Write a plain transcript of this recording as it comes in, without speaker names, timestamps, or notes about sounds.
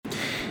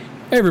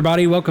Hey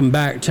everybody, welcome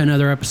back to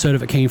another episode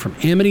of It Came From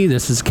Amity.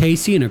 This is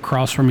Casey, and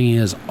across from me,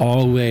 as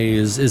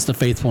always, is the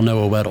faithful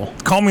Noah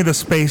Weddle. Call me the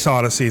Space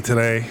Odyssey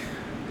today.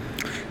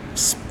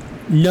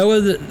 Noah,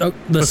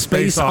 the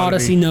Space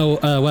Odyssey Noah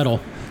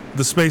Weddle.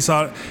 The Space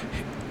Odyssey.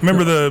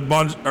 Remember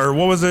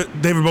what was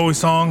it? David Bowie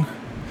song?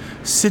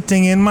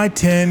 Sitting in my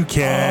tin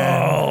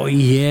can. Oh,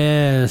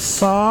 yes.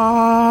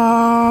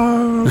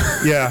 Far.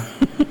 Yeah.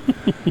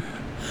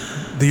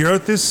 The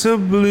earth is so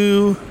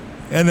blue,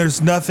 and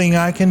there's nothing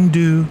I can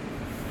do.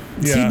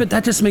 Yeah. See, but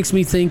that just makes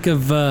me think of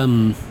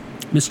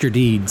Mr.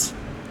 Deeds.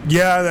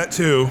 Yeah, that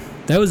too.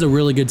 That was a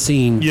really good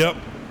scene. Yep.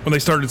 When they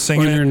started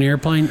singing when they're in the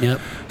airplane. Yep.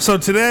 So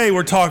today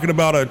we're talking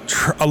about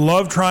a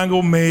love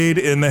triangle made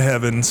in the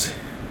heavens.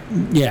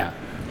 Yeah.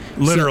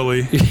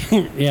 Literally.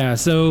 So, yeah.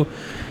 So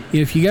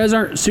if you guys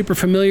aren't super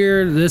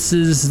familiar, this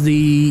is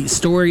the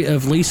story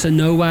of Lisa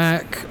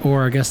Nowak,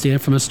 or I guess the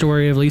infamous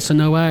story of Lisa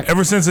Nowak.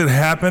 Ever since it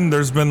happened,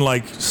 there's been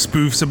like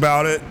spoofs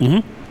about it.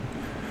 Mm-hmm.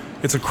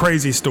 It's a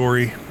crazy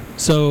story.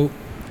 So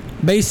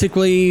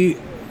basically,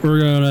 we're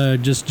going to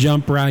just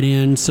jump right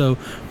in. So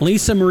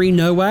Lisa Marie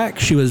Nowak,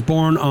 she was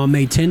born on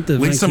May 10th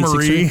of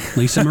 1968.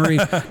 Lisa Marie.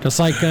 Just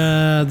like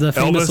the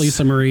famous Elvis.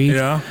 Lisa Marie.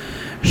 Yeah.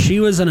 She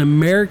was an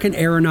American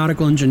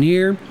aeronautical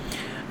engineer.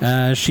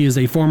 She is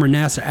a former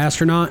NASA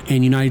astronaut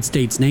and United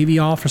States Navy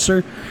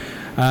officer.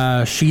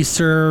 She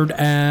served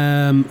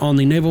on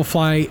the Naval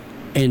Flight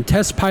and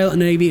Test Pilot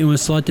Navy and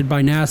was selected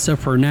by NASA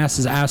for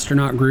NASA's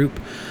astronaut group.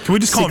 Can we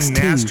just call him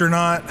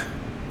Nastronaut?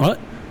 What?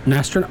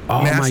 Nastronaut?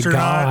 Oh, my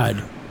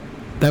God.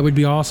 That would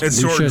be awesome. It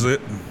shortens it.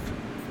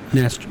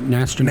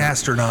 Nastronaut.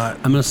 Nastronaut.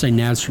 I'm going to say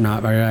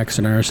Nastronaut by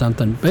accident or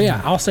something. But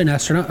yeah, I'll say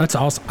Nastronaut. That's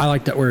awesome. I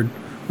like that word.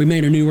 We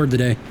made a new word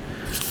today.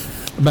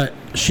 But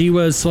she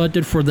was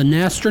selected for the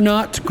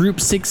Nastronaut Group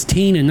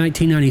 16 in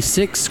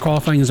 1996,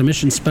 qualifying as a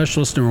mission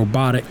specialist in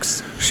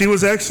robotics. She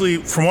was actually,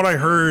 from what I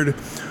heard,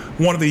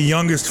 one of the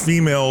youngest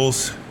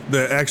females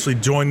that actually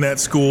joined that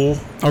school.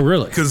 Oh,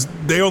 really? Because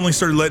they only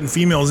started letting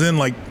females in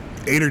like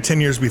 8 or 10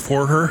 years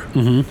before her.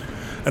 Mm-hmm.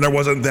 And there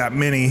wasn't that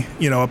many,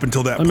 up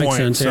until that point. Makes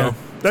sense, so yeah.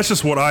 That's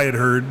just what I had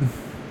heard.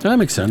 That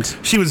makes sense.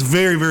 She was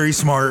very, very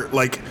smart.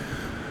 Like,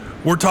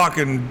 we're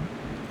talking...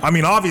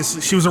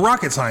 obviously, she was a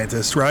rocket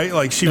scientist, right?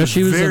 Like, she was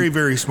very,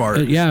 very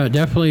smart. Yeah,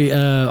 definitely,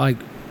 had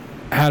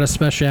a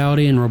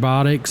specialty in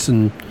robotics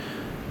and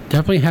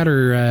definitely had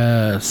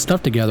her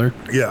stuff together.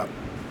 Yeah.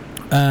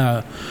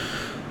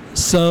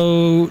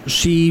 So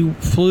she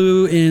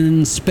flew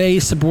in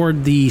space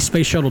aboard the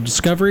Space Shuttle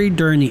Discovery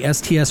during the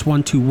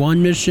STS-121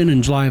 mission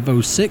in July of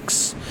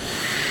 2006,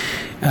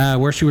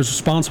 where she was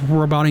responsible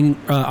for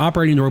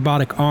operating the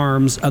robotic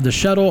arms of the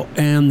shuttle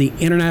and the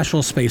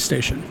International Space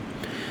Station.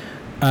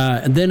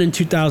 And then in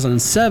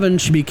 2007,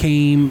 she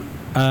became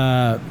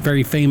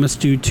very famous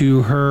due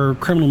to her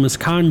criminal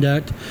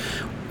misconduct.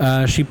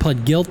 She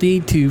pled guilty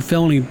to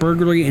felony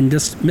burglary and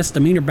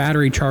misdemeanor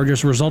battery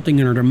charges, resulting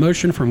in her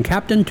demotion from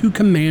captain to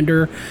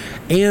commander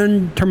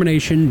and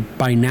termination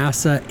by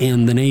NASA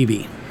and the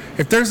Navy.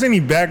 If there's any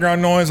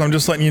background noise, I'm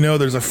just letting you know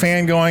there's a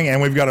fan going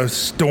and we've got a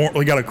storm.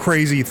 We got a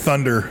crazy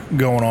thunder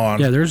going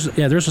on. Yeah, there's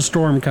a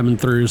storm coming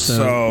through,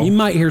 so you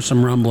might hear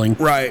some rumbling.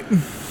 Right.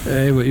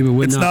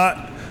 It's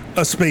not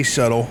a space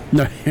shuttle.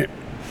 No,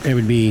 it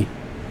would be.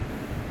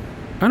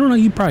 I don't know.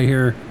 You'd probably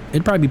hear.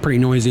 It'd probably be pretty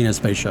noisy in a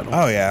space shuttle.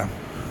 Oh yeah.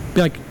 Be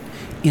like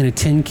in a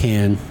tin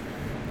can.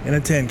 In a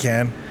tin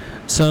can.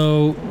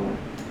 So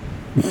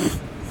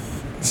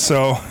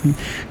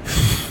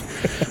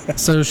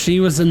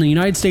she was in the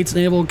United States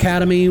Naval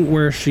Academy,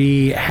 where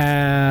she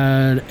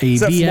had a BS.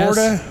 Is that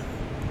Florida?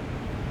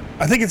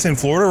 I think it's in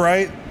Florida,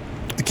 right?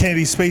 The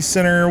Kennedy Space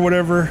Center or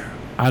whatever.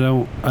 I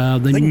don't. I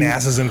think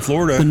NASA's in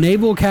Florida. The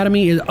Naval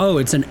Academy is. Oh,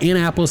 it's in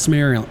Annapolis,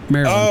 Maryland.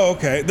 Oh,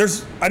 okay.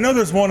 I know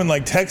there's one in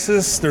like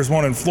Texas. There's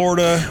one in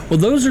Florida. Well,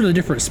 those are the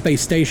different space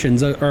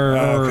stations,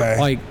 okay.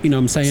 Like what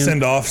I'm saying.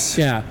 Send-offs.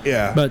 Yeah.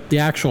 Yeah. But the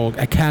actual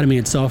academy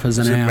itself is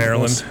in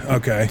Annapolis.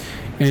 Maryland. Okay.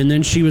 And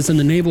then she was in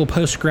the Naval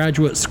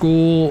Postgraduate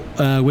School,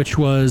 which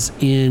was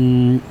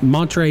in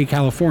Monterey,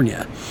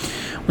 California,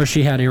 where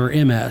she had her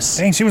MS.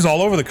 Dang, she was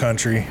all over the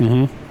country.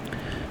 Mm-hmm.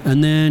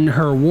 And then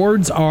her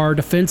awards are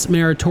Defense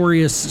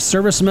Meritorious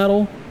Service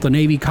Medal, the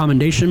Navy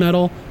Commendation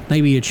Medal,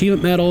 Navy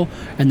Achievement Medal,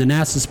 and the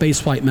NASA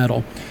Spaceflight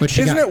Medal, which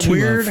she got 2 of. Isn't it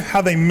weird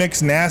how they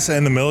mix NASA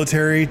and the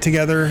military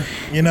together,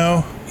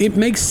 It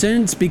makes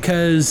sense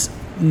because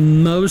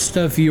most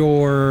of the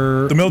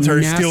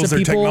military NASA steals their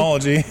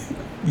technology.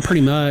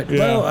 Pretty much. Yeah.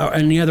 Well,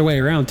 and the other way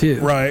around, too.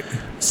 Right.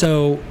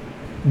 So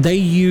they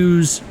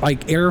use,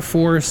 like, Air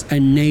Force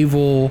and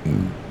Naval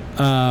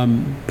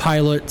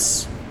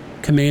pilots,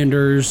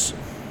 commanders...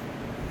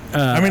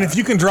 if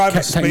you can drive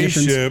a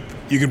spaceship,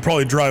 you can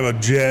probably drive a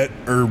jet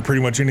or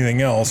pretty much anything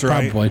else,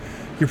 right? Probably.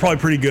 You're probably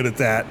pretty good at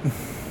that.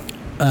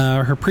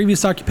 Her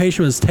previous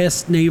occupation was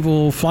Test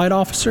Naval Flight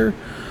Officer.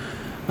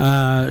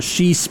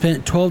 She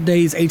spent 12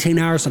 days, 18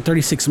 hours, and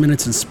 36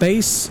 minutes in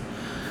space.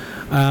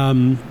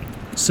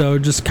 So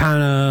just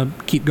kind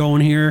of keep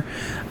going here.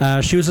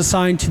 She was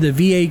assigned to the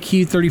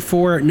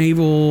VAQ-34 at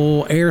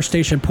Naval Air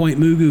Station Point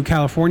Mugu,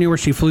 California, where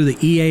she flew the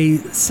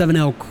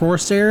EA-7L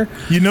Corsair.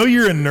 You know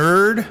you're a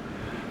nerd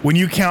when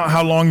you count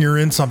how long you're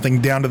in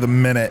something down to the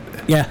minute.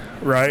 Yeah.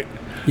 Right?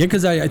 Yeah,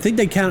 because I think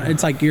they count,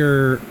 it's like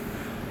they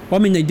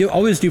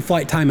always do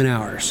flight time in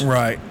hours.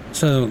 Right.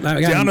 So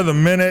down to the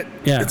minute,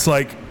 yeah. It's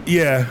like,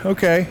 yeah,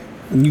 okay.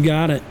 You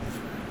got it.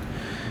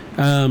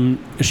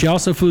 She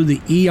also flew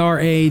the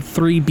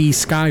ERA-3B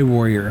Sky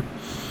Warrior.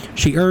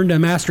 She earned a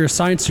Master of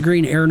Science degree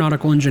in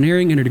Aeronautical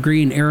Engineering and a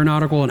degree in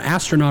Aeronautical and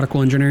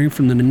Astronautical Engineering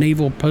from the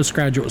Naval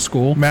Postgraduate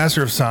School.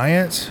 Master of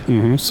Science?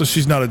 Mm-hmm. So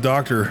she's not a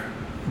doctorate?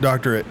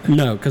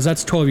 No, because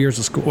that's 12 years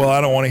of school. Well, I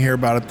don't want to hear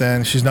about it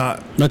then. She's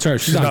not... That's right.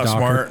 She's not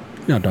smart.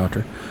 Not a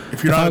doctor.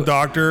 If you're not a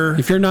doctor...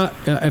 If you're not...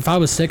 if I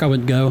was sick, I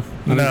wouldn't go.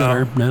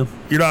 No.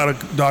 You're not a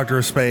doctor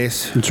of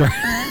space. That's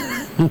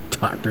right.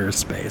 Doctor of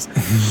space.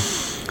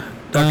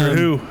 Doctor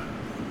Who?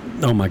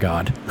 Oh my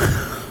God.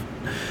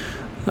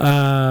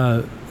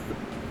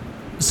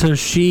 So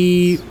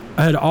she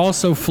had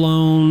also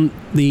flown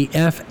the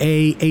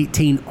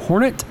FA-18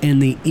 Hornet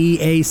and the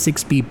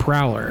EA-6B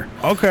Prowler.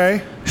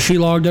 Okay. She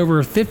logged over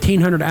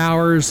 1,500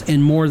 hours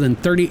in more than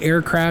 30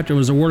 aircraft and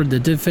was awarded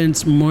the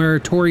Defense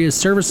Meritorious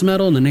Service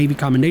Medal and the Navy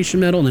Commendation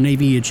Medal and the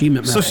Navy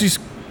Achievement Medal. So she's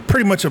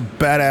pretty much a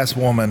badass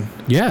woman.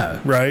 Yeah.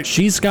 Right.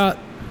 She's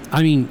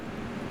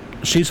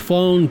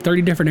flown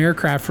 30 different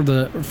aircraft for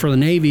the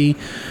Navy,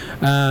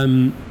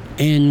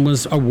 and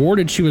was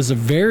awarded. She was a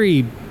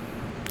very,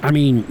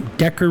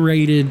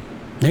 decorated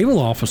naval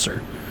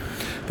officer.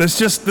 This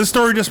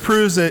story just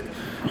proves that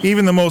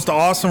even the most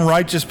awesome,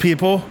 righteous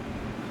people,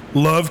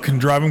 love can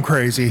drive them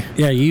crazy.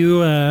 Yeah,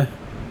 you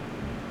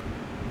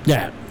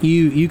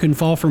can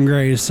fall from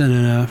grace in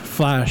a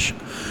flash.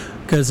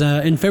 Because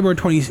in February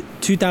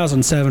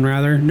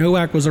 2007,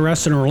 Nowak was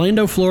arrested in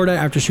Orlando, Florida,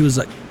 after she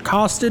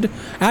accosted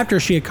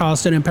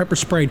and pepper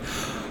sprayed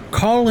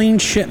Colleen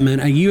Shipman,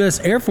 a U.S.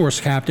 Air Force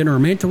captain,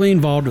 romantically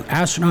involved with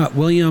astronaut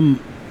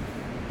William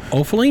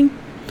O'Flynn.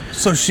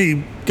 So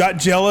she got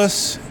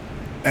jealous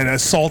and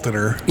assaulted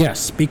her.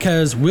 Yes,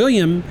 because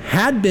William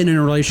had been in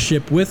a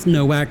relationship with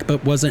Nowak,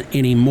 but wasn't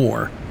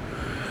anymore.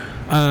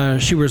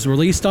 She was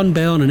released on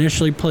bail and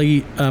initially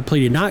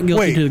pleaded not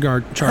guilty to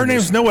the charges. Her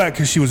name's Nowak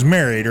because she was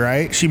married,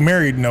 right? She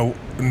married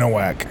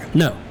Nowak.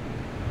 No.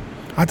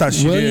 I thought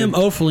she William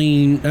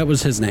O'Flynn, that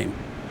was his name.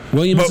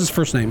 William is his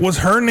first name. Was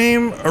her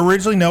name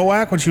originally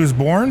Nowak when she was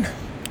born?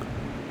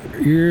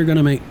 You're going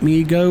to make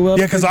me go up.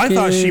 Yeah, because I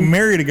thought she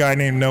married a guy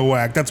named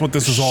Nowak. That's what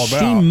this is all about.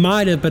 She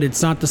might have, but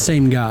it's not the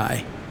same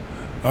guy.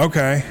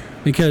 Okay.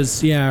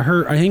 Because,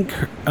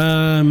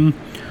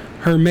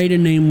 her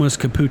maiden name was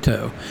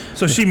Caputo.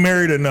 So she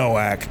married a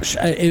Nowak.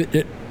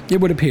 It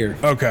would appear.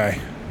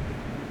 Okay.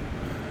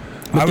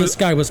 But this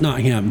guy was not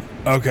him.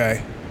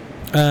 Okay.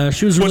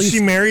 She was released. Was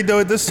she married, though,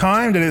 at this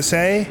time? Did it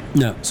say?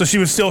 No. So she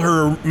was still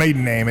her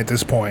maiden name at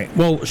this point?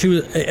 Well, she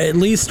was at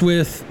least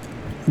with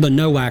the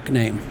Nowak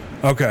name.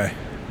 Okay.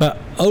 But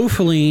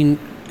O'Flynn,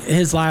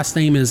 his last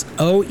name is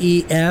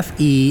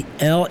O'Efelein.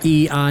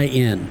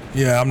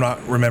 Yeah, I'm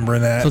not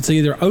remembering that. So it's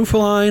either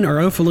O'Flynn or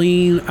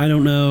O'Flynn. I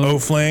don't know.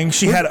 O'Fling.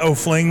 She had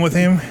O'Fling with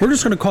him? We're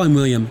just going to call him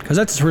William because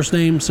that's his first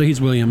name, so he's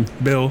William.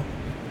 Bill.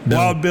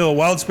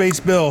 Wild Space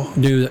Bill.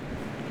 Dude.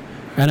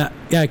 And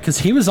because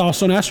he was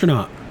also an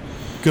astronaut.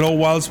 Good old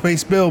Wild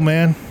Space Bill,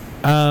 man.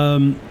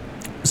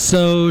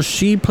 So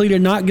she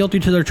pleaded not guilty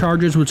to their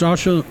charges, which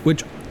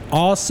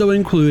also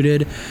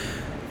included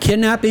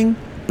kidnapping,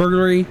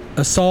 burglary,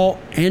 assault,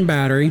 and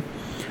battery.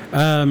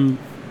 Her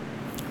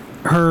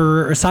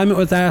assignment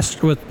with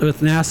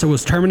NASA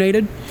was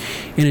terminated,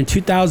 and in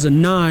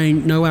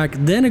 2009, Nowak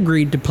then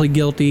agreed to plead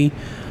guilty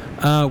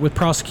with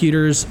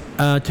prosecutors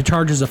to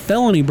charges of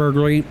felony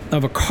burglary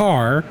of a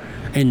car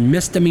and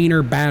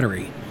misdemeanor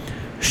battery.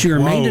 She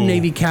remained a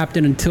Navy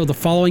captain until the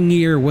following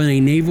year when a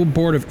Naval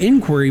Board of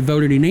Inquiry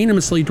voted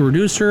unanimously to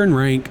reduce her in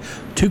rank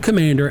to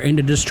commander and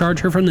to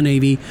discharge her from the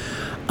Navy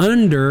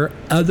under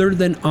other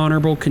than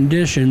honorable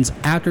conditions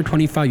after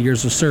 25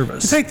 years of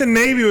service. You think the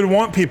Navy would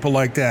want people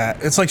like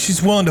that? It's like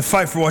she's willing to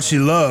fight for what she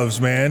loves,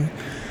 man.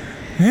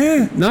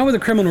 Yeah. Not with a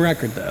criminal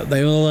record, though.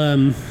 They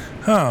will...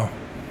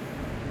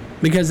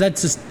 Because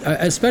that's just...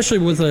 especially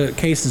with a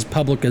case as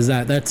public as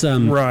that, that's...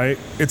 right.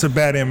 It's a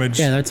bad image.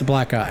 Yeah, that's a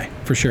black eye,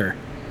 for sure.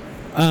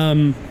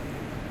 As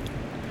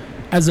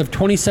of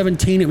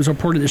 2017, it was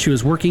reported that she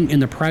was working in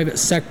the private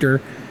sector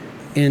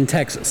in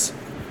Texas.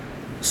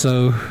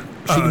 So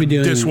she could be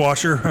doing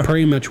dishwasher,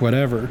 pretty much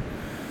whatever.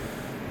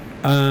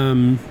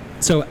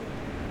 So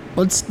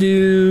let's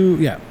do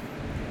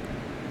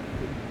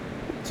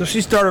So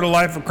she started a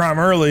life of crime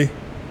early.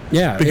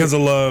 Yeah, because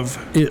of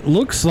love. It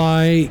looks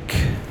like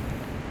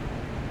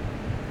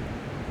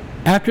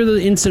after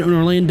the incident in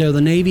Orlando,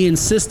 the Navy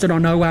insisted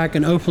on Nowak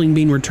and O'Flynn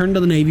being returned to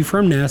the Navy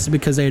from NASA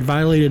because they had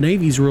violated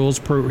Navy's rules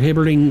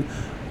prohibiting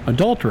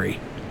adultery.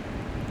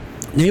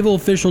 Naval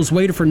officials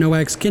waited for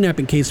Nowak's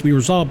kidnapping case to be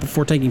resolved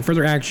before taking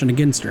further action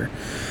against her.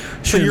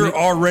 So you're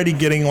already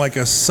getting like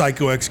a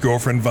psycho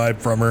ex-girlfriend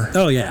vibe from her.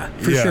 Oh, yeah,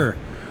 for sure.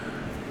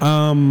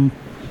 But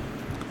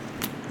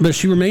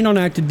she remained on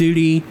active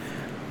duty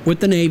with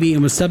the Navy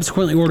and was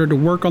subsequently ordered to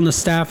work on the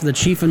staff of the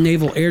Chief of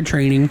Naval Air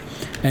Training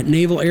at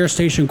Naval Air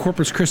Station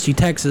Corpus Christi,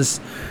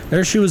 Texas.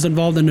 There she was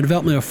involved in the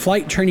development of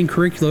flight training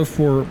curricula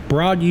for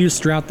broad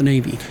use throughout the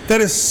Navy. That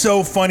is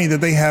so funny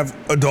that they have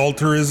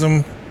adultery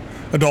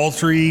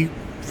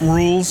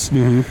rules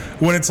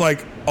when it's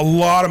like a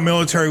lot of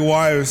military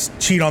wives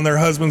cheat on their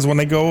husbands when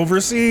they go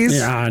overseas.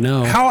 Yeah, I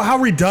know. How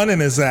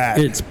redundant is that?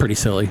 It's pretty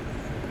silly.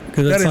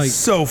 That is like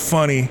so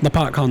funny. The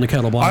pot calling the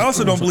kettle black. I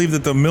also don't believe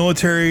that the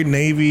military,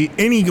 Navy,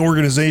 any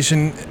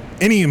organization,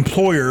 any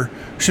employer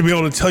should be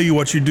able to tell you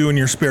what you do in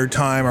your spare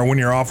time or when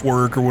you're off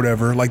work or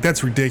whatever. Like,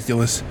 that's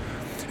ridiculous.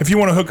 If you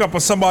want to hook up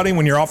with somebody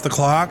when you're off the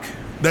clock,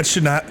 that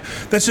should not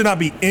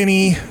be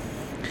any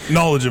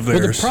knowledge of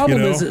theirs. Well, the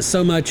problem isn't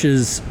so much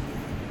as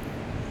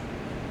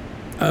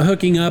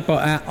hooking up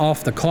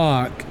off the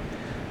clock,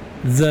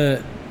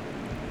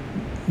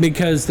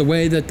 because the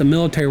way that the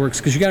military works,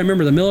 because you got to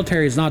remember, the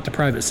military is not the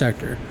private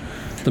sector.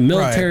 The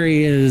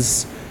military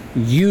is,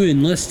 you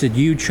enlisted,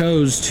 you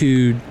chose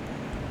to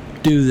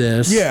do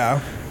this.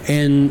 Yeah.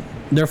 And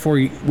therefore,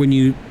 when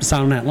you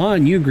sign on that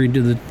line, you agreed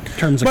to the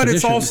terms and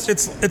conditions.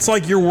 But it's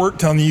like your work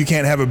telling you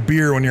can't have a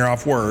beer when you're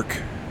off work,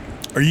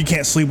 or you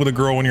can't sleep with a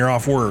girl when you're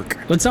off work.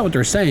 That's not what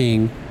they're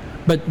saying.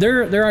 But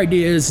their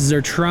idea is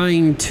they're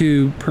trying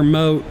to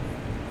promote,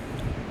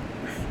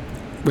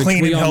 which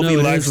clean we and all healthy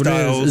know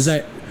lifestyles. is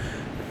that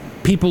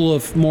people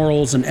of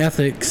morals and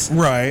ethics,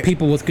 right?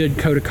 People with good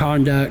code of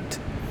conduct,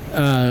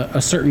 a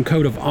certain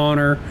code of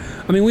honor.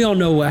 I mean, we all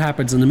know what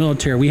happens in the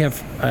military. We have,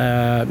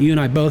 you and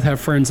I both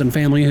have friends and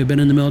family who've been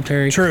in the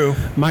military. True.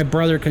 My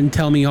brother can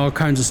tell me all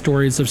kinds of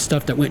stories of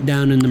stuff that went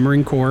down in the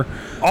Marine Corps.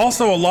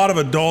 Also, a lot of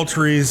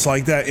adulteries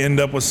like that end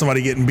up with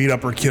somebody getting beat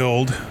up or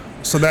killed.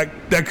 So that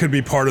could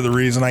be part of the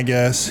reason, I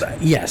guess.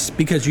 Yes,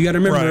 because you got to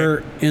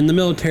remember, in the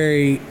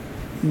military,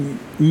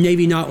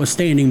 Navy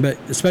notwithstanding, but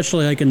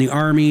especially like in the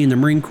Army and the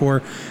Marine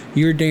Corps,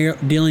 you're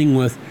dealing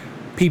with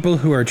people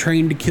who are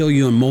trained to kill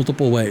you in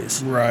multiple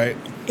ways. Right.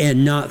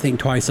 And not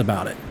think twice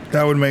about it.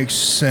 That would make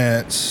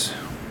sense.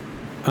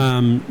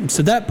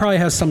 So that probably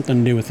has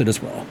something to do with it as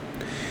well.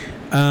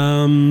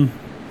 I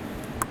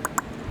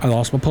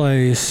lost my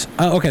place.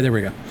 Oh, okay, there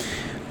we go.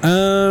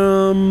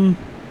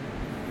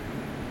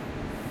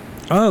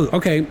 Oh,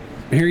 okay.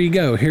 Here you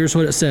go. Here's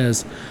what it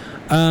says.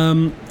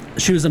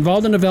 She was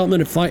involved in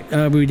development of flight.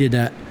 We did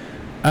that.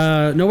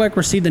 Nowak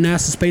received the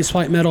NASA Space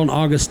Flight Medal on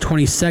August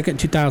 22nd,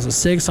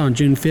 2006. On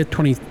June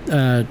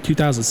 5th,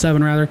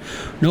 2007, rather.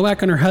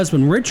 Nowak and her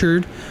husband,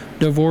 Richard,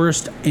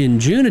 divorced in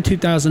June of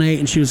 2008,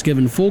 and she was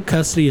given full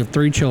custody of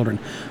 3 children.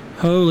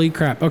 Holy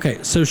crap.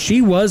 Okay, so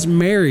she was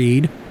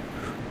married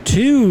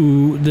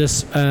to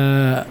this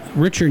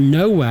Richard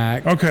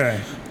Nowak. Okay.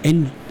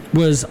 And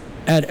was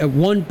at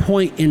one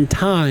point in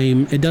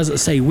time, it doesn't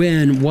say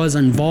when, was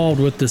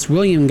involved with this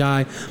William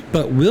guy,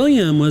 but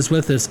William was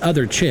with this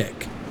other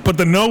chick. But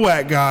the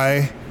Nowak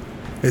guy,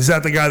 is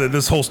that the guy that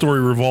this whole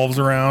story revolves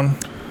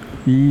around?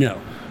 No.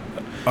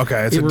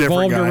 Okay, it's a different guy. It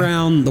revolved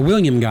around the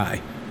William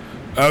guy.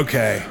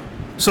 Okay.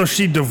 So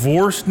she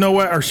divorced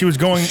Nowak, or she was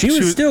going... She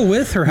was still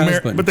with her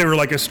husband. But they were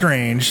like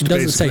estranged, It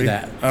doesn't basically. say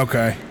that.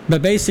 Okay.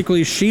 But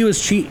basically, she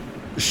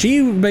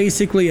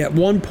basically at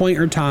one point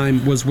in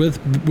time was with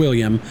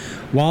William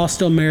while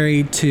still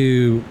married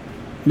to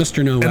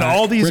Mr. Nowak. And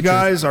all these Richard.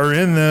 guys are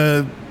in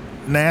the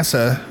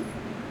NASA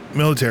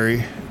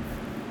military,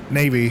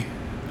 Navy,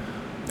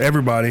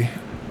 everybody.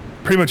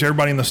 Pretty much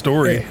everybody in the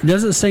story. It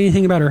doesn't say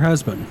anything about her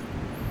husband.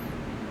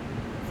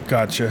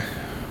 Gotcha.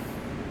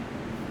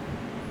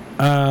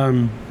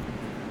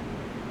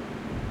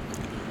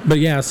 But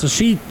yeah,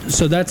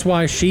 so that's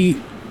why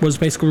she was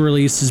basically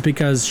released, is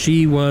because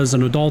she was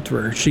an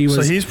adulterer.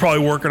 So he's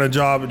probably working a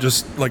job at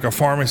just like a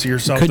pharmacy or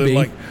something. Could be.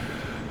 Like,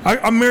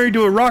 I'm married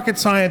to a rocket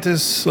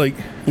scientist. Like,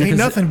 ain't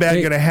nothing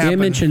bad gonna happen. It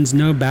mentions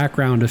no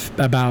background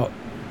about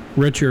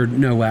Richard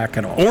Nowak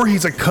at all. Or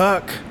he's a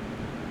cuck.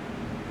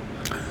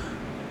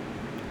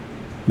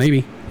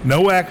 Maybe.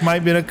 Nowak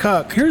might be a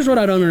cuck. Here's what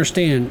I don't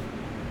understand.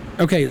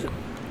 Okay,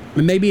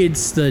 maybe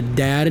it's the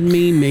dad in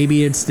me.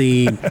 Maybe it's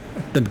the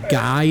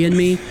guy in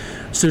me.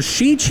 So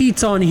she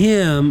cheats on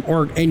him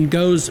and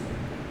goes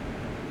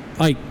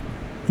like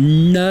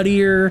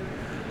nuttier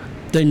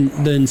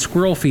than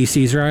squirrel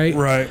feces, right?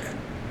 Right.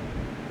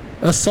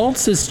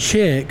 Assaults this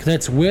chick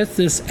that's with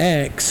this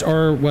ex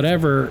or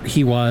whatever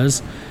he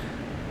was,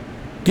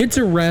 gets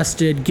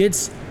arrested,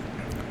 gets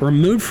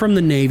removed from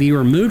the Navy,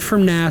 removed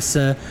from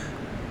NASA.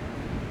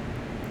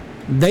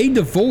 They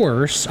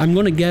divorce. I'm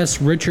going to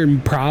guess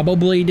Richard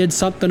probably did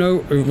something, or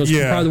was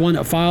probably the one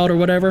that filed or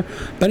whatever.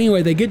 But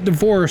anyway, they get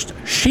divorced.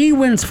 She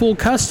wins full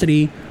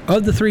custody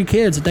of the 3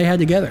 kids that they had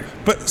together.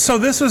 But so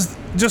this was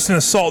just an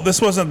assault. This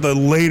wasn't the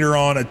later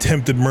on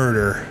attempted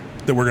murder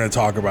that we're going to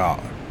talk about.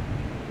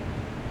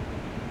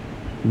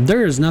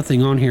 There is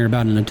nothing on here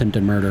about an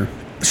attempted murder.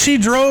 She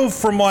drove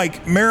from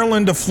like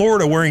Maryland to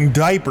Florida wearing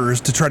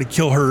diapers to try to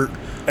kill her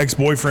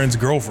ex-boyfriend's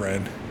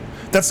girlfriend.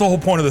 That's the whole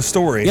point of the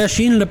story. Yeah,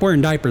 she ended up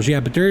wearing diapers. Yeah,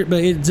 but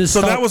it just.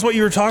 So that was what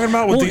you were talking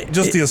about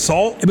with the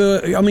assault.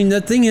 But I mean,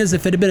 the thing is,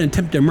 if it had been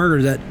attempted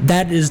murder,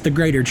 that is the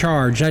greater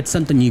charge. That's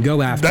something you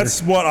go after.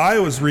 That's what I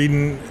was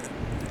reading,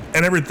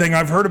 and everything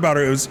I've heard about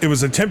her. It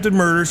was attempted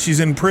murder. She's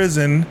in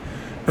prison,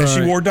 and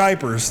she wore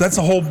diapers. That's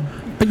the whole.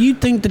 But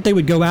you'd think that they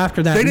would go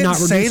after that. They didn't and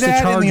not say reduce that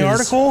the charges. in the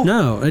article?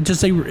 No, it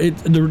just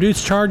the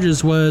reduced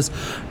charges was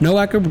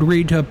Nowak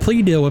agreed to a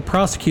plea deal with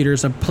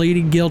prosecutors of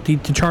pleading guilty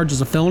to charges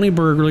of felony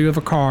burglary of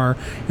a car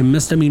and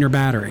misdemeanor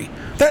battery.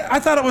 I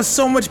thought it was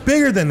so much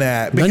bigger than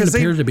that because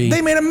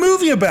they made a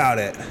movie about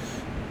it.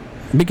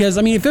 Because,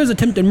 I mean, if it was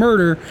attempted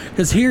murder,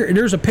 because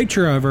there's a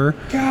picture of her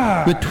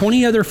with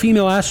 20 other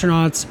female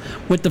astronauts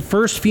with the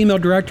first female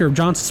director of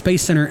Johnson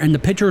Space Center, and the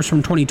picture is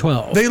from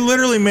 2012. They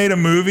literally made a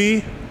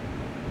movie,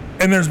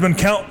 and there's been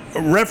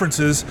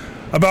references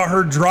about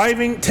her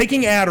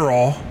taking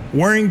Adderall,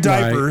 wearing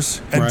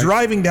diapers, and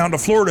driving down to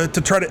Florida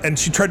and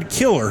she tried to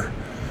kill her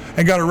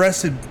and got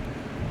arrested.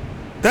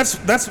 That's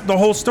the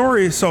whole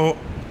story. So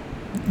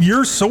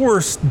your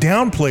source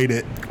downplayed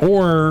it.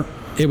 Or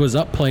it was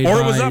upplayed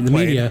by the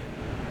media.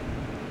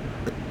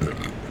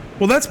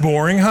 Well, that's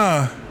boring,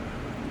 huh?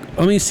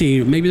 Let me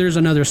see. Maybe there's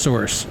another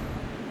source.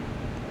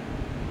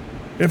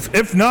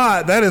 If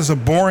not, that is a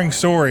boring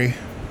story.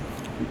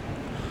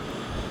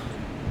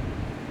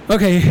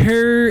 Okay,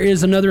 here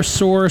is another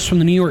source from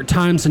the New York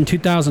Times in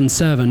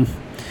 2007.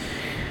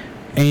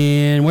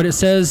 And what it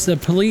says, the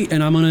police,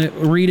 and I'm going to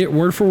read it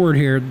word for word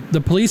here.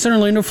 The police in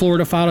Orlando,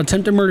 Florida filed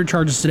attempted murder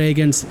charges today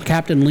against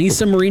Captain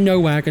Lisa Marie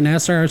Nowak, an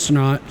NASA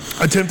astronaut.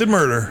 Attempted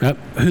murder. Yep.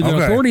 Who the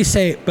authorities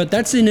say, but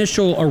that's the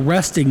initial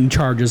arresting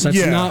charges.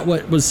 That's not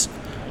what was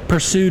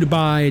pursued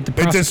by the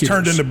prosecutors. It just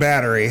turned into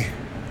battery,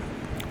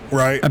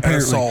 right?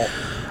 Apparently. Assault.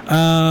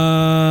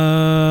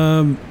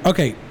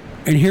 Okay.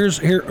 And here's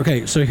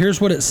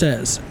what it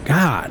says.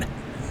 God,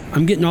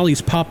 I'm getting all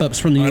these pop-ups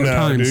from the New York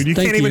Times. Dude, you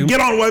can't even get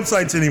on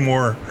websites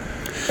anymore.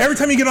 Every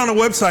time you get on a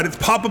website, it's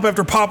pop-up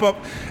after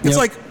pop-up. It's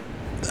like,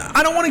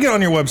 I don't want to get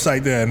on your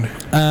website then.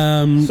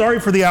 Sorry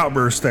for the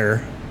outburst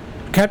there.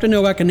 Captain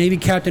Nowak, a Navy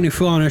captain who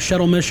flew on a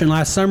shuttle mission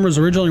last summer, was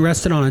originally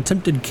arrested on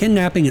attempted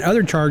kidnapping and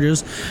other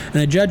charges, and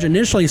a judge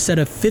initially set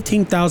a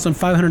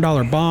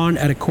 $15,500 bond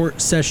at a court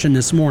session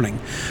this morning.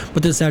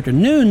 But this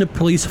afternoon, the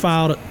police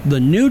filed the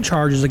new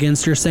charges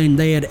against her, saying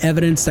they had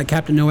evidence that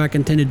Captain Nowak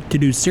intended to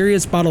do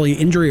serious bodily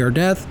injury or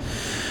death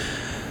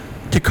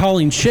to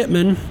Colleen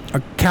Shipman,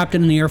 a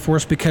captain in the Air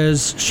Force,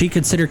 because she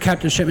considered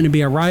Captain Shipman to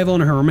be a rival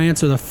in her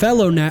romance with a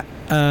fellow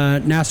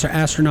NASA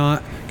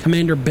astronaut,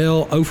 Commander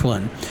Bill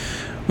O'Flynn.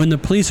 When the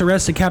police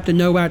arrested Captain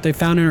Nowak, they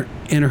found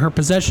in her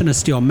possession a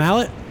steel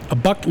mallet, a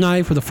buck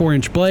knife with a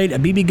 4-inch blade, a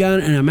BB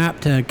gun, and a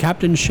map to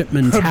Captain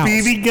Shipman's house. A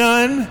BB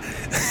gun?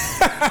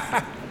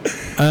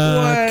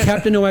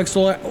 Captain Nowak's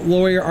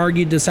lawyer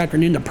argued this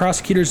afternoon that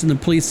prosecutors and the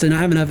police did not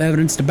have enough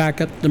evidence to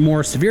back up the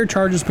more severe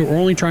charges, but were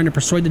only trying to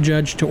persuade the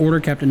judge to order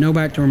Captain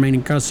Nowak to remain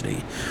in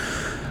custody.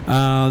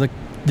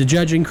 The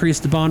judge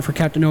increased the bond for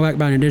Captain Nowak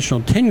by an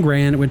additional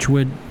 $10,000, which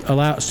would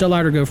still allow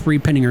her to go free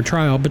pending her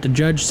trial. But the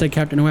judge said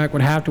Captain Nowak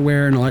would have to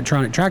wear an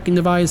electronic tracking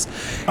device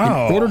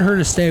and ordered her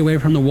to stay away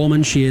from the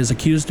woman she is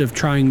accused of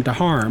trying to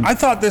harm. I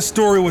thought this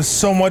story was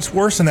so much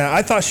worse than that.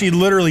 I thought she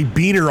literally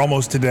beat her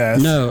almost to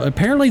death. No,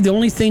 apparently the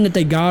only thing that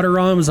they got her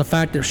on was the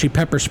fact that she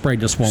pepper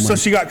sprayed this woman. So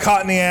she got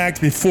caught in the act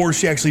before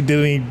she actually did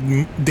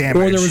any damage.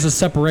 Or there was a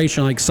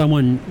separation, like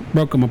someone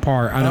broke them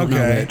apart. I don't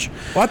know which.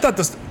 Well, I thought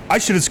I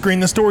should have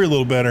screened the story a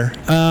little better.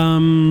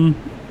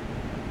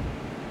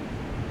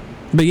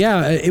 But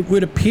yeah, it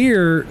would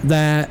appear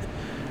that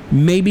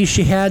maybe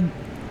she had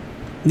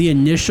the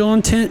initial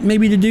intent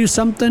maybe to do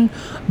something,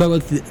 but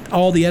with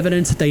all the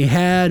evidence that they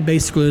had,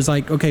 basically it was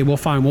like, okay, well,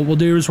 fine. What we'll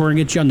do is we're going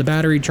to get you on the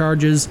battery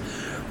charges.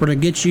 We're going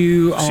to get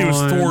you on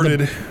was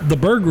thwarted. The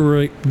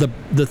burglary,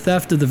 the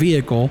theft of the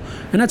vehicle,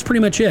 and that's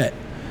pretty much it.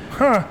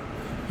 Huh.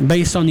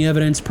 Based on the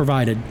evidence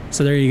provided.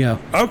 So there you go.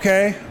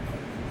 Okay.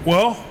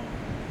 Well,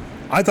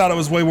 I thought it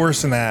was way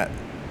worse than that.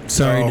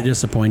 Sorry to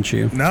disappoint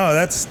you. No,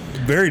 that's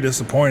very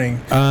disappointing.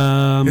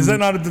 Is that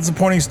not a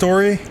disappointing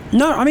story?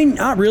 No, I mean,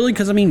 not really,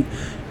 because, I mean,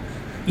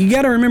 you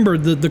got to remember,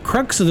 the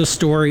crux of the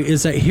story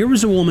is that here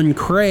was a woman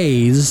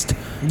crazed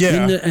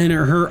in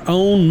her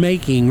own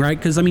making, right?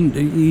 Because, I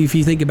mean, if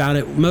you think about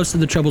it, most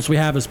of the troubles we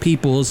have as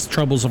people is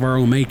troubles of our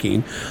own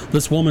making.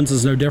 This woman's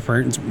is no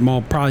different. It's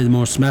probably the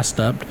most messed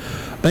up.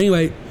 But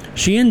anyway,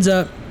 she ends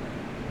up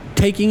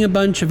taking a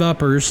bunch of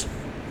uppers,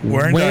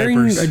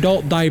 wearing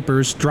adult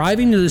diapers,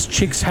 driving to this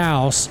chick's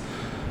house,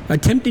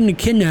 attempting to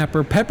kidnap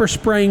her, pepper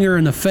spraying her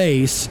in the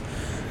face,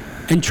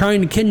 and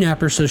trying to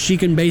kidnap her so she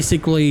can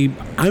basically,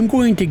 I'm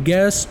going to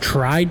guess,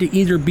 try to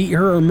either beat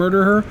her or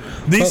murder her.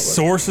 These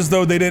sources,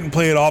 though, they didn't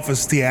play it off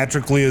as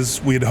theatrically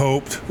as we had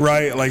hoped,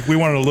 right? Like, we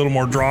wanted a little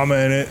more drama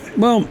in it.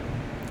 Well,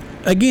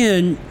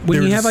 again,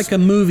 when you have like a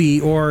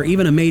movie or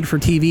even a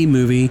made-for-TV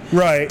movie,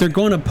 right, they're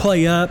going to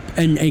play up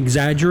and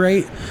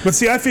exaggerate. But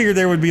see, I figured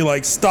there would be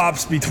like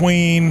stops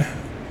between,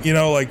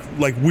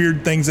 like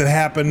weird things that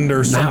happened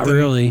or something. Not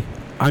really.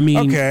 I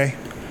mean, okay.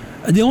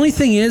 The only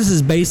thing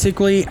is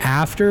basically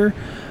after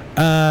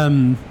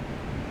After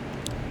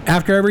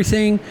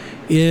everything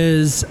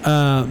is,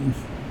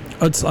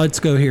 let's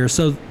go here.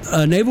 So,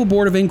 Naval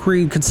Board of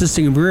Inquiry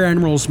consisting of Rear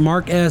Admirals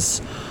Mark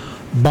S.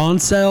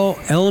 Bonsell,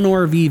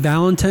 Eleanor V.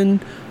 Valentine,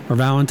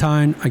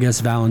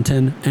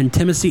 and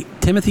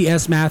Timothy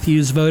S.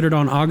 Matthews voted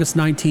on August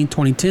 19,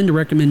 2010 to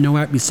recommend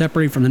Nowak be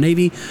separated from the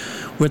Navy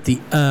with the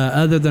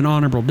other than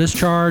honorable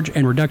discharge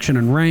and reduction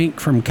in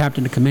rank from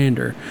captain to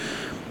commander.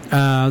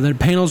 The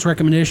panel's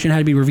recommendation had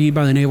to be reviewed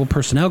by the Naval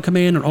Personnel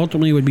Command and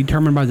ultimately would be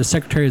determined by the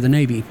Secretary of the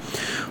Navy.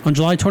 On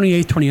July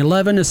 28,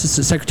 2011,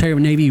 Assistant Secretary of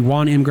the Navy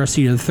Juan M.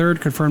 Garcia III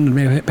confirmed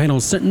the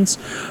panel's sentence.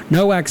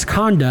 Nowak's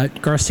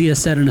conduct, Garcia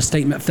said in a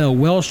statement, fell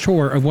well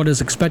short of what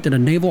is expected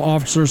of naval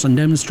officers and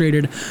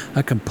demonstrated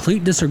a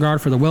complete disregard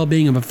for the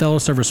well-being of a fellow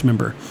service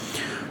member.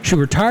 She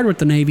retired with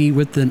the Navy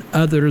with an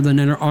other than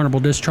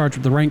honorable discharge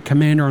with the rank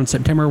commander on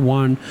September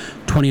 1,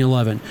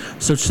 2011.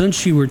 So since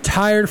she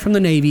retired from the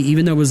Navy,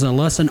 even though it was a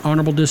less than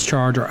honorable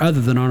discharge or other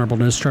than honorable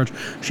discharge,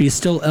 she is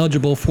still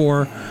eligible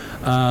for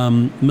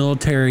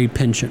military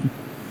pension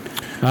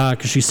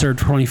because she served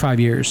 25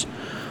 years.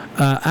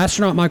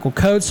 Astronaut Michael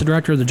Coates, the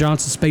director of the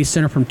Johnson Space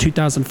Center from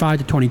 2005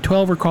 to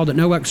 2012, recalled that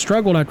Nowak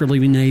struggled after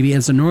leaving the Navy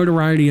as the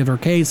notoriety of her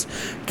case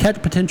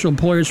kept potential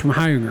employers from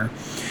hiring her.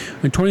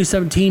 In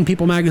 2017,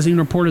 People magazine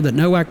reported that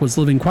Nowak was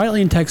living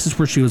quietly in Texas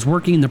where she was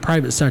working in the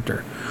private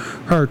sector.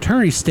 Her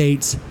attorney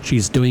states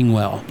she's doing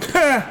well.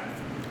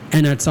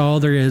 And that's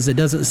all there is. It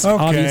doesn't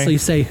obviously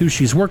say who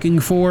she's working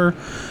for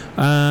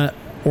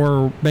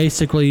or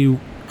basically...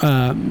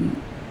 I'm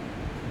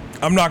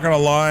not going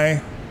to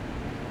lie.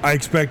 I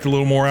expect a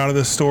little more out of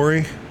this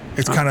story.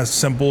 It's kind of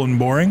simple and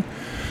boring.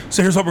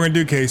 So here's what we're going to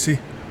do, Casey.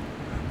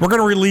 We're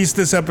going to release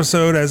this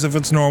episode as if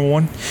it's a normal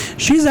one.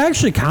 She's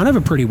actually kind of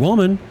a pretty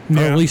woman.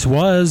 Yeah. Or at least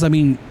was. I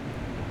mean...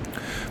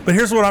 But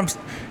here's what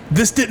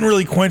this didn't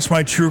really quench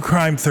my true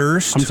crime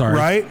thirst. I'm sorry.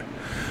 Right?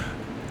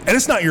 And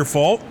it's not your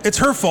fault. It's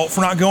her fault for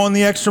not going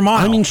the extra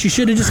mile. I mean, she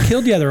should have just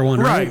killed the other one,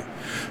 right?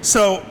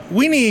 So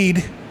we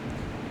need,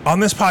 on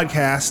this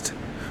podcast,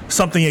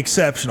 something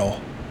exceptional.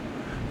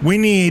 We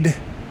need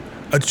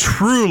a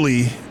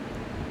truly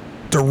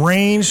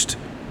deranged,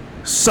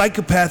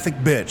 psychopathic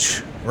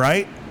bitch,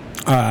 right?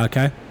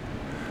 Okay.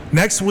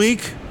 Next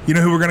week, you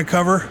know who we're going to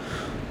cover?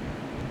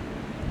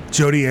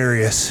 Jodi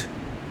Arias.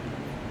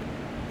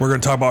 We're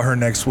going to talk about her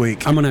next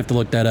week. I'm going to have to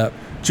look that up.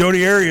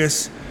 Jodi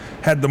Arias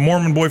had the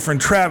Mormon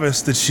boyfriend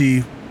Travis that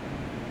she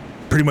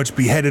pretty much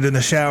beheaded in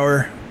the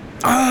shower.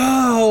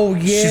 Oh,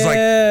 yes. She's like,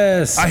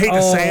 I hate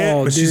to say it,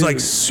 but dude. she's like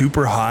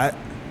super hot.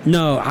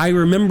 No, I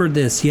remember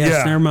this. Yes,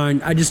 Yeah. Never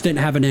mind. I just didn't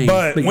have a name.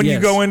 But when yes. you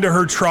go into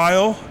her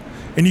trial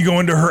and you go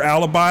into her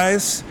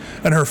alibis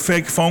and her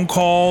fake phone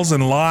calls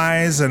and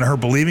lies and her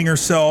believing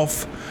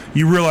herself,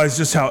 you realize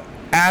just how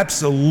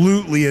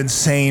absolutely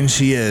insane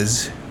she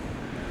is.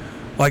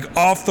 Like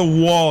off the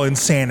wall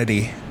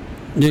insanity.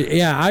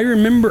 Yeah, I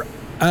remember.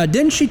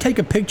 Didn't she take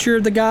a picture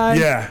of the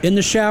guy in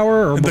the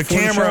shower? Or the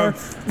camera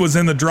was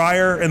in the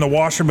dryer in the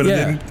washer, but it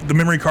didn't, the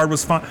memory card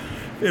was fine.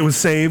 It was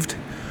saved.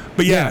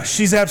 But yeah,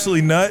 she's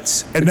absolutely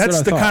nuts. And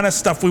that's the kind of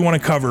stuff we want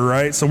to cover,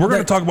 right? So we're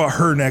going to talk about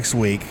her next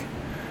week.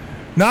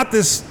 Not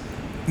this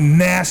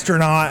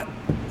nastronaut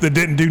that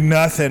didn't do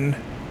nothing,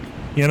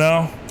 you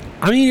know?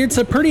 I mean, it's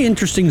a pretty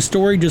interesting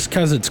story just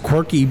because it's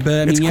quirky.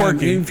 But it's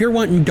quirky. If you're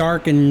wanting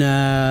dark and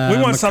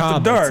we want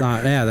something dark.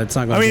 That's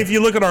not going to I mean, if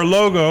you look at our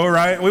logo,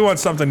 right, we want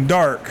something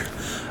dark.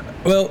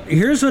 Well,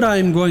 here's what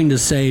I'm going to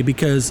say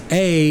because,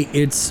 A,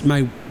 it's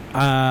my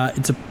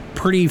it's a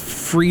pretty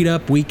freed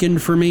up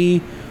weekend for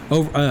me.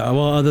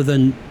 Other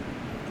than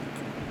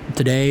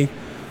today,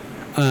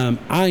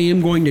 I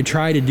am going to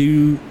try to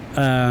do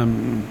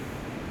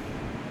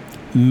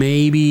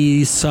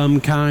maybe some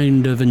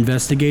kind of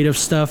investigative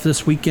stuff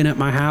this weekend at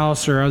my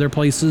house or other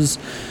places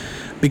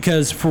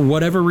because for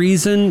whatever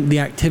reason, the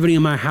activity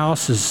in my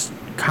house is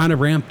kind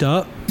of ramped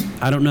up.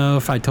 I don't know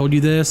if I told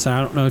you this.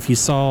 I don't know if you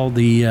saw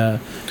the...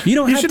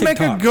 You should make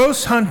a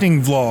ghost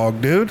hunting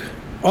vlog, dude.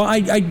 Well,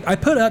 I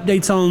put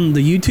updates on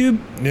the YouTube,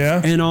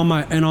 and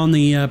on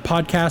the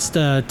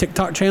podcast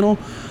TikTok channel.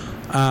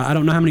 I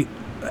don't know how many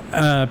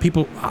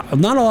people.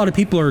 Not a lot of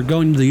people are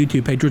going to the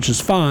YouTube page, which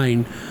is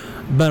fine,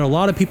 but a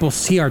lot of people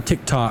see our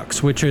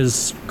TikToks, which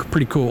is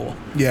pretty cool.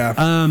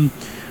 Yeah.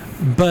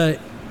 But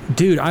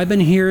dude, I've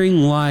been hearing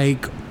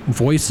like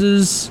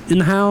voices in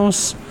the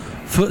house,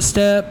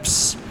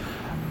 footsteps.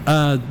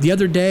 The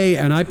other day,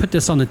 and I put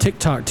this on the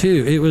TikTok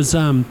too. It was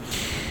I'm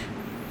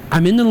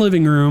in the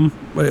living room.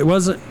 It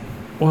wasn't.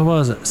 What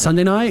was it?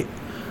 Sunday night.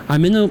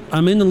 I'm in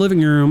the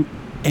living room,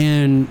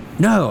 and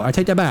no, I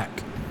take that back.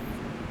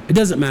 It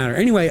doesn't matter.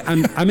 Anyway,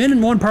 I'm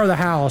in one part of the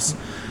house,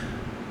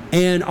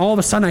 and all of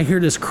a sudden I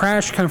hear this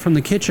crash come from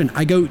the kitchen.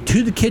 I go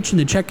to the kitchen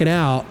to check it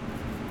out.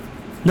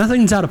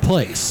 Nothing's out of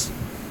place.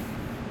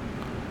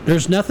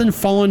 There's nothing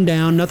falling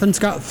down. Nothing's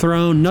got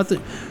thrown.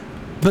 Nothing.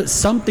 But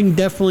something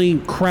definitely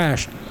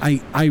crashed.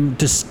 I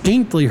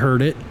distinctly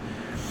heard it.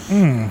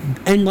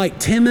 And like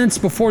 10 minutes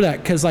before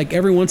that, because like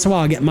every once in a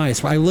while I get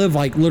mice. I live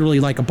like literally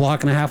like a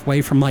block and a half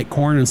away from like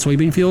corn and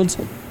soybean fields.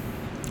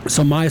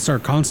 So mice are a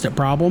constant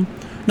problem.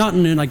 Not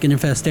in like an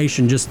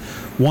infestation, just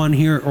one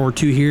here or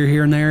two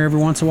here and there every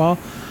once in a while.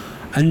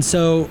 And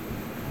so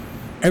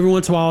every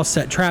once in a while I'll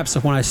set traps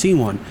when I see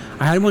one.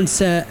 I had one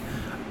set,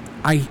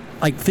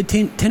 like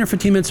 10 or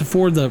 15 minutes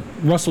before the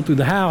rustle through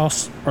the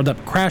house, or the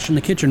crash in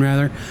the kitchen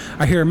rather,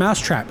 I hear a mouse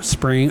trap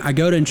spring. I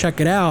go to and check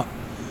it out.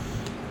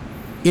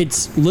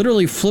 It's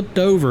literally flipped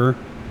over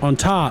on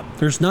top.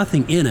 There's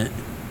nothing in it.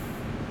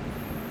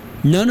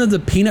 None of the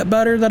peanut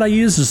butter that I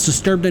use is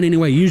disturbed in any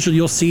way. Usually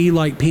you'll see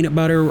like peanut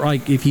butter,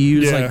 like if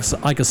you use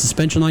like a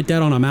suspension like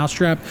that on a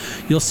mousetrap,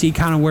 you'll see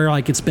kind of where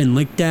like it's been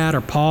licked at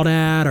or pawed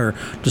at or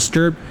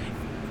disturbed.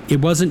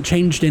 It wasn't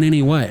changed in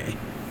any way.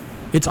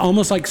 It's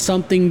almost like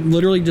something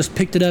literally just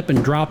picked it up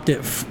and dropped it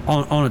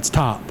on its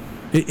top.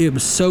 It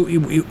was so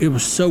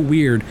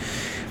weird.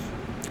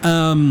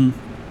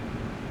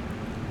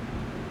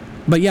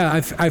 But yeah,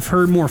 I've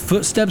heard more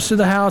footsteps through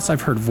the house.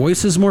 I've heard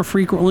voices more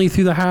frequently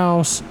through the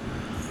house.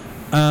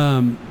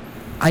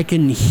 I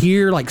can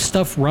hear like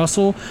stuff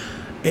rustle,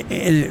 and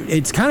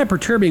it's kind of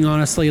perturbing,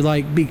 honestly.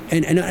 Like, and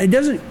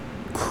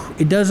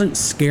it doesn't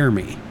scare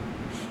me.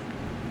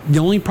 The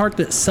only part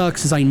that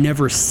sucks is I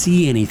never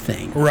see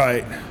anything.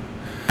 Right.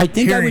 I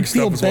think I would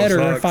feel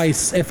better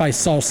if I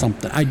saw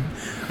something.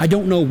 I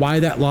don't know why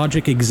that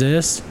logic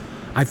exists.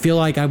 I feel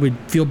like I would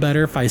feel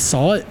better if I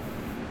saw it.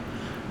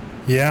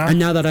 Yeah. And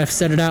now that I've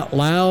said it out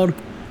loud,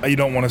 you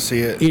don't want to see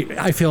it.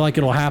 I feel like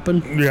it'll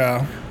happen.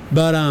 Yeah.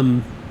 But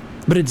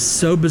it's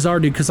so bizarre,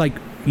 dude, because like,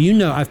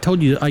 I've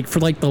told you, like, for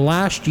like the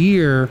last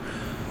year,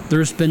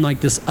 there's been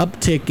like this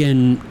uptick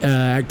in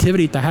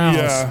activity at the house.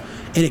 Yeah.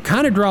 And it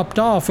kind of dropped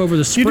off over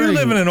the spring. You do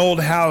live in an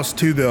old house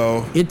too,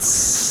 though.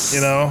 It's,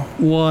 it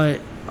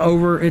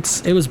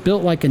was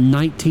built like in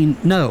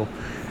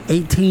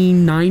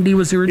 1890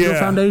 was the original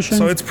foundation.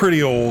 So it's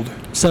pretty old.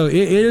 So it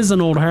is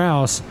an old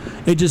house.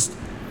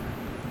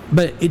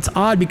 But it's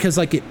odd because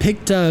like it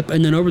picked up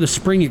and then over the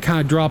spring it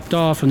kind of dropped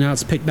off and now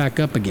it's picked back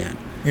up again.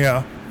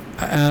 Yeah.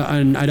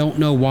 And I don't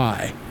know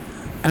why.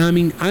 And I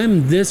mean,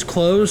 I'm this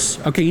close.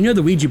 Okay,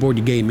 the Ouija board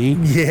you gave me?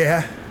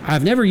 Yeah.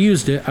 I've never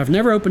used it. I've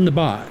never opened the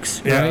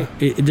box. Yeah. Right?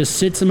 It just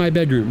sits in my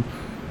bedroom.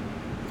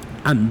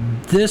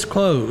 I'm this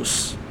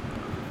close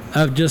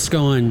of just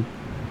going,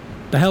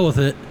 the hell with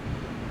it,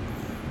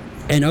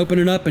 and open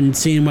it up and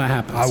seeing what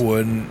happens. I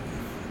wouldn't.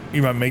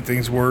 You might make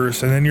things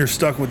worse, and then you're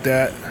stuck with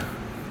that.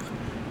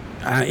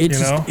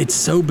 It's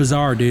so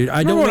bizarre, dude.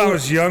 I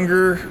was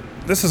younger,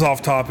 this is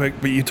off topic,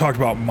 but you talked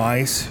about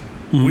mice.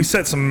 Mm-hmm. We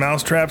set some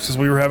mouse traps because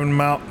we were having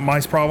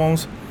mice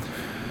problems.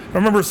 I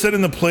remember sitting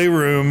in the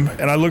playroom,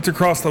 and I looked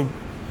across the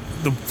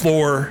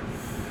floor,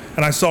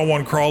 and I saw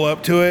one crawl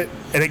up to it,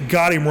 and it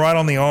got him right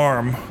on the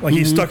arm. Like,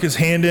 he stuck his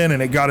hand in,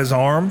 and it got his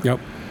arm. Yep.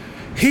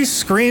 He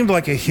screamed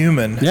like a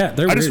human. Yeah,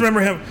 I just remember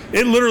him.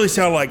 It literally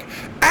sounded like,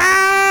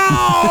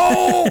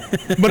 ow!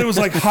 But it was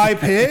like high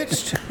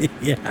pitched.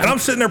 Yeah. And I'm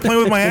sitting there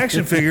playing with my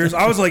action figures.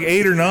 I was like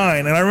 8 or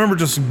 9, and I remember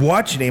just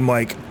watching him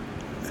like,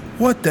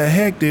 what the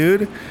heck,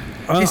 dude?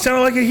 He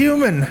sounded like a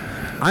human.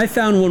 I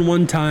found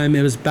one time.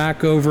 It was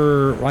back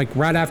over like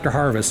right after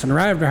harvest, and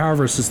right after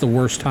harvest is the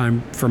worst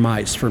time for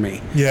mice for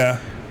me. Yeah.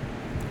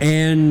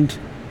 And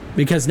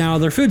because now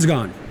their food's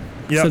gone.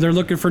 Yep. So they're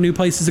looking for new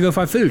places to go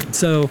find food.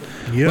 So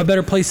what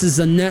better places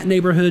than that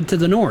neighborhood to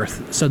the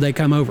north? So they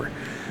come over.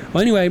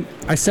 Well, anyway,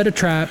 I set a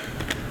trap,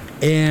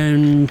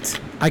 and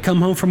I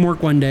come home from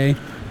work one day,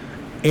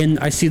 and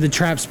I see the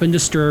trap's been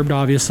disturbed,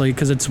 obviously,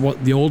 because it's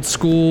the old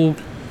school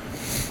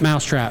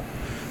mouse trap.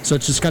 So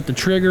it's just got the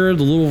trigger,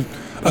 the little...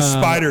 A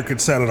spider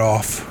could set it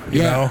off,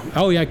 you know?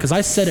 Oh, yeah, because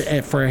I set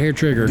it for a hair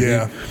trigger.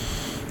 Yeah.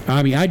 Dude.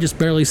 I mean, I just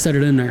barely set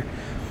it in there.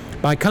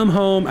 But I come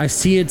home, I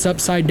see it's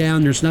upside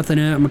down, there's nothing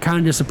in it. I'm kind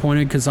of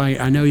disappointed because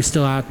I know he's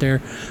still out there.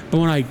 But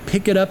when I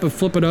pick it up and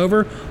flip it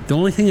over, the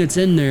only thing that's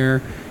in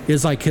there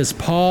is like his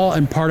paw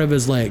and part of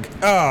his leg.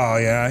 Oh,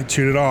 yeah, I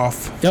chewed it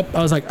off. Yep,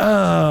 I was like,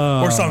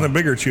 oh. Or something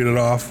bigger chewed it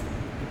off.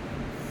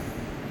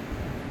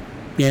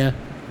 Yeah.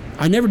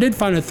 I never did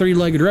find a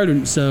 3-legged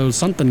rodent, so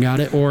something got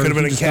it. Or could have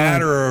been a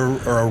cat or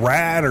a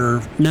rat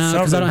or no,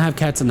 because I don't have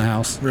cats in the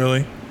house.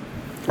 Really?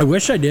 I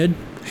wish I did.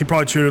 He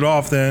probably chewed it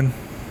off then.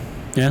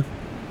 Yeah.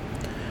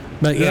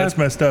 But yeah. That's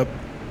messed up.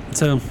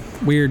 So,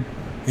 weird.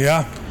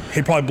 Yeah.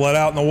 He probably bled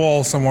out in the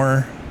wall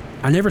somewhere.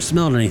 I never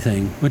smelled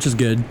anything, which is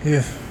good.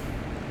 Yeah.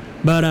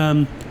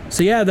 But,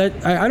 so yeah,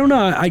 I don't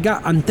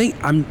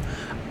know.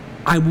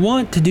 I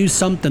want to do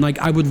something. Like,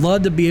 I would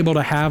love to be able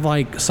to have,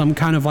 like, some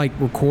kind of, like,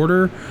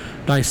 recorder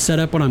that I set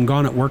up when I'm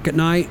gone at work at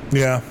night.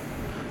 Yeah.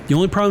 The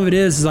only problem with it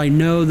is I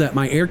know that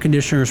my air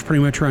conditioner is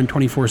pretty much run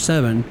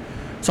 24/7.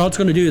 So all it's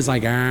going to do is,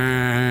 like,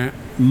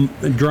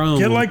 drone.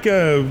 Get, like,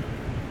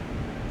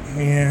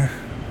 yeah.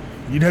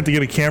 You'd have to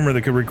get a camera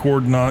that could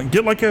record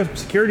get, like, a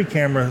security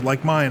camera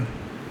like mine.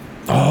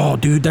 Oh,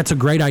 dude, that's a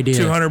great idea.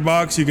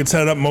 $200. You could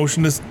set it up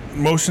motion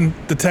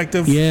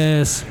detective.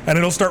 Yes. And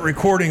it'll start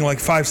recording like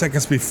 5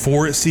 seconds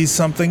before it sees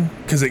something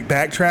because it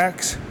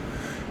backtracks.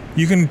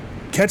 You can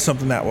catch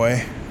something that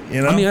way,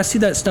 you know? I mean, I see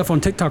that stuff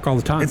on TikTok all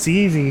the time. It's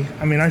easy.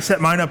 I mean, I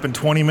set mine up in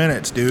 20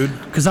 minutes, dude.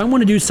 Because I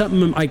want to do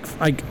something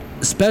like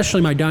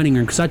especially my dining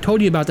room, because I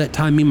told you about that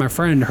time me and my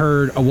friend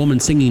heard a woman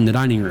singing in the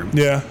dining room.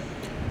 Yeah.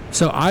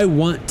 So I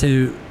want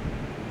to,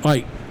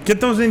 like,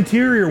 get those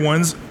interior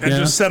ones and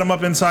just set them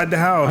up inside the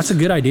house. That's a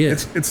good idea.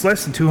 It's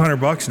less than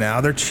 $200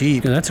 now. They're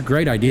cheap. Yeah, that's a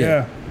great idea.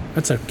 Yeah.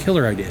 That's a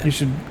killer idea. You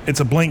should. It's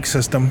a blink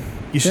system.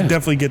 You should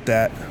definitely get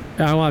that.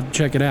 I'll have to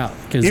check it out.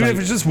 Even if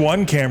it's just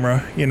one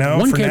camera, you know.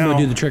 One camera will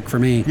do the trick for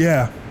me.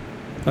 Yeah.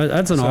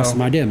 That's an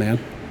awesome idea, man.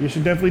 You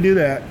should definitely do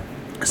that.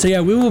 So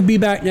yeah, we will be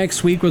back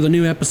next week with a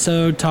new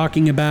episode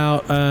talking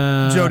about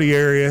Jodi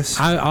Arias.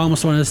 I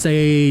almost want to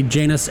say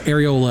Janice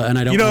Areola, and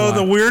I don't know. You know, why.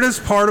 the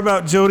weirdest part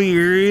about Jodi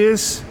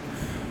Arias,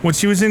 when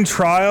she was in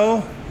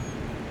trial,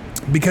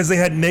 because they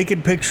had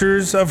naked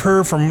pictures of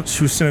her from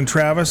she was sending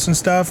Travis and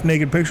stuff,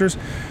 naked pictures.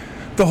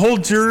 The whole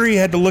jury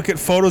had to look at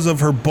photos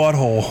of her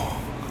butthole.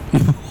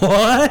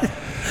 What?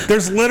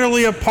 There's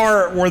literally a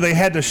part where they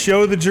had to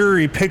show the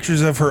jury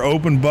pictures of her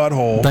open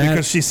butthole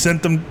because she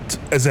sent them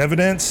as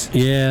evidence.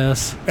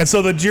 Yes. And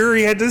so the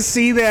jury had to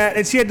see that,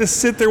 and she had to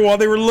sit there while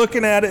they were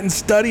looking at it and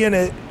studying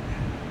it.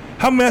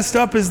 How messed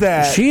up is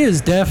that? She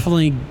is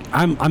definitely.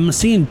 I'm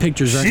seeing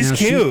pictures right now. She's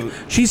cute.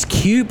 She's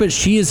cute, but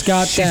she has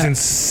got that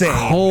insane.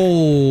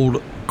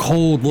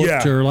 cold look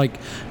to her. Like,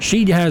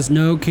 she has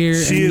no care in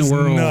the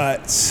world. She is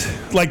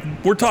nuts. Like,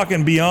 we're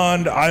talking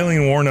beyond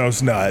Eileen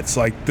Wuornos nuts.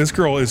 Like, this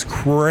girl is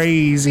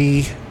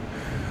crazy.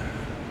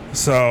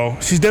 So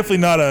she's definitely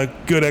not a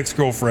good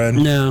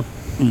ex-girlfriend. No.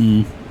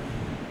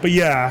 But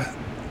yeah,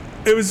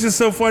 it was just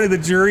so funny. The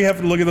jury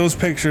having to look at those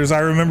pictures. I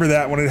remember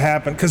that when it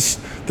happened because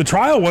the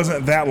trial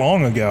wasn't that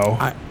long ago.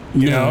 I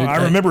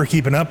remember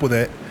keeping up with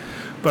it.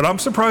 But I'm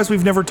surprised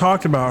we've never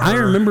talked about her. I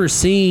remember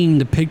seeing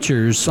the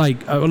pictures,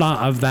 like,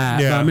 not of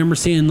that. Yeah. But I remember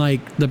seeing, like,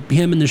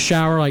 him in the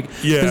shower, like,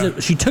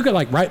 she took it,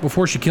 like, right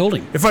before she killed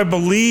him. If I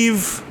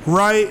believe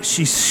right,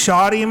 she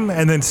shot him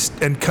and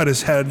cut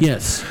his head.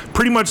 Yes.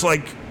 Pretty much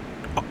like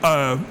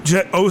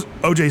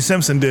O.J.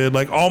 Simpson did,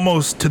 like,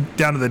 almost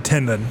down to the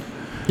tendon.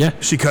 Yeah.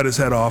 She cut his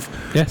head off.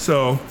 Yeah.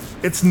 So,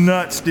 it's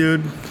nuts,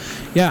 dude.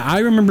 Yeah, I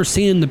remember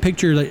seeing the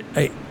picture,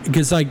 like,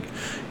 because, like,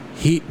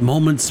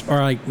 moments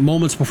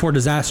before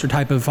disaster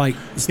type of like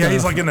stuff. Yeah,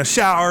 he's like in the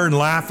shower and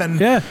laughing.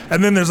 Yeah.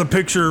 And then there's a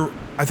picture,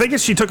 I think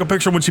she took a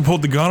picture when she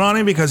pulled the gun on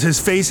him because his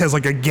face has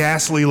like a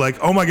ghastly, like,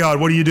 oh my God,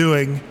 what are you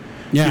doing?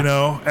 Yeah. You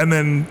know, and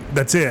then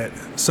that's it.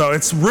 So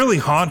it's really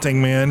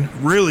haunting, man.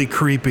 Really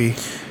creepy.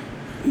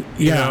 Yeah.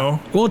 You know?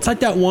 Well, it's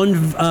like that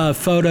one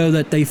photo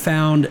that they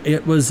found.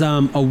 It was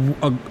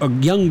a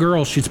young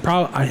girl.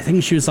 I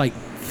think she was like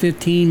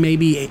 15,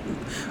 maybe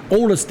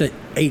oldest at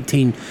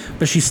 18,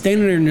 but she's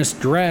standing there in this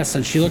dress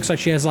and she looks like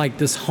she has like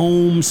this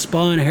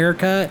homespun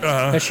haircut.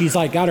 But she's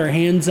like got her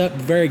hands up,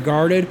 very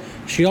guarded.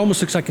 She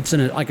almost looks like it's in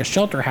a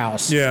shelter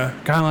house. Yeah,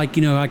 kind of like,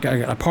 you know, like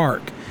a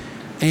park.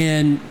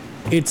 And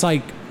it's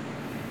like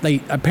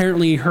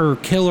apparently her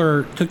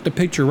killer took the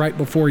picture right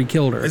before he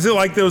killed her. Is it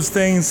like those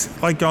things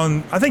like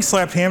on, I think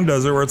Slapped Ham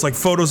does it, where it's like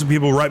photos of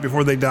people right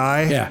before they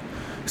die? Yeah.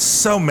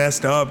 So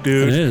messed up,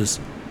 dude. It is.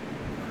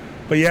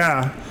 But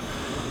yeah,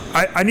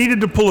 I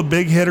needed to pull a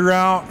big hitter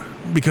out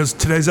because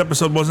today's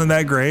episode wasn't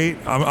that great.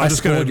 I'm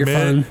just going to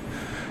admit.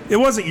 It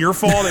wasn't your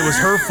fault. It was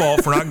her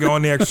fault for not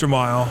going the extra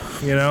mile,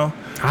 you know?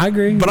 I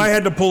agree. But I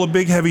had to pull a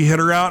big, heavy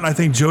hitter out, and I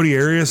think Jodi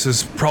Arias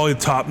is probably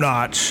top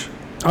notch.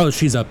 Oh,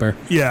 she's up there.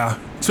 Yeah.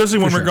 Especially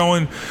when we're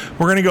going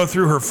to go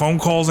through her phone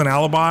calls and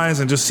alibis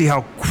and just see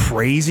how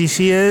crazy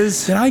she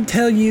is. Did I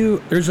tell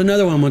you? There's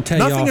another one I'm going to tell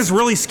you. Nothing is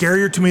really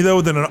scarier to me,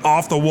 though, than an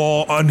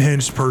off-the-wall,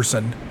 unhinged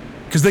person.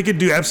 Because they could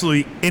do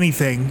absolutely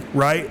anything,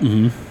 right?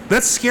 Mm-hmm.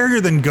 That's scarier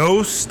than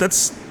ghosts.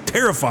 That's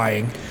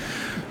terrifying.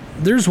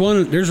 There's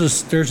a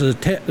story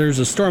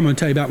I'm going to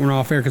tell you about when we're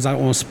off air because I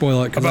don't want to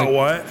spoil it. About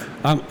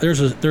what?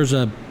 There's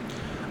a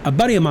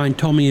buddy of mine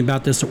told me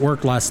about this at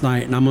work last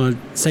night, and I'm going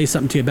to say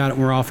something to you about it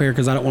when we're off air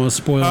because I don't want to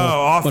spoil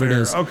what it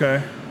is.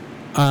 Okay.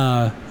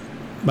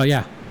 But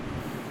yeah.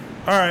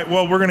 All right.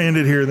 Well, we're going to end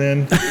it here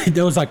then. It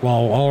was like,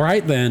 well, all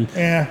right then.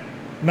 Yeah.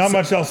 Not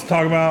much else to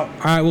talk about. All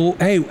right. Well,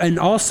 hey, and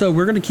also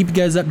we're going to keep you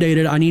guys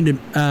updated. I'm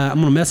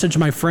going to message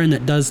my friend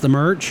that does the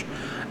merch,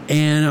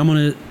 and I'm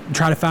going to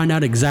try to find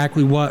out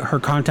exactly what her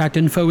contact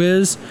info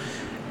is.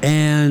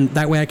 And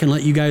that way I can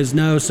let you guys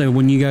know. So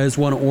when you guys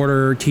want to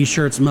order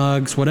t-shirts,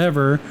 mugs,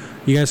 whatever,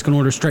 you guys can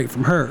order straight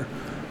from her.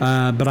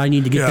 But I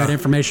need to get that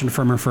information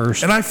from her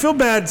first. And I feel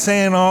bad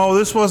saying,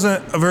 this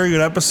wasn't a very good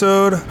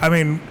episode. I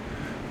mean,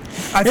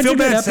 I feel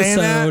bad saying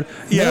that.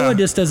 Yeah. Noah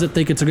just doesn't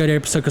think it's a good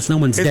episode because no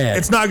one's dead.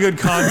 It's not good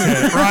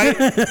content, right?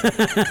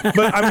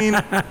 But, I mean,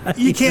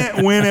 you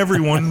can't win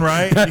everyone,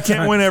 right? You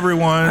can't win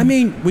everyone. I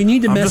mean, we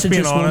need to message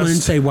this woman and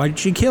say, why did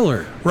she kill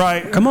her?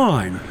 Right. Come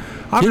on.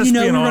 Did you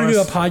know we were going to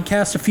do a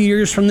podcast a few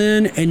years from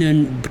then and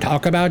then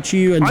talk about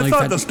you? And I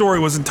thought the story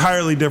was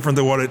entirely different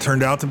than what it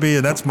turned out to be,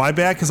 and that's my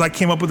bad because I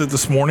came up with it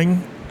this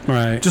morning.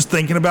 Right. Just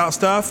thinking about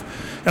stuff,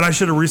 and I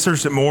should have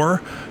researched it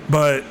more,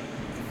 but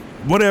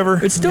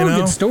whatever. It's still a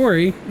good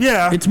story.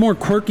 Yeah. It's more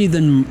quirky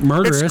than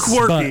murderous. It's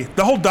quirky.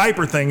 The whole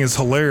diaper thing is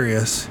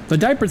hilarious. The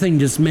diaper thing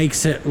just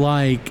makes it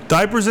like...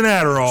 Diapers and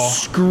Adderall.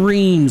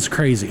 Screams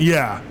crazy.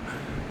 Yeah.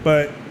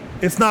 But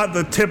it's not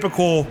the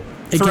typical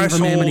It came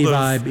threshold from Amity of,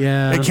 vibe,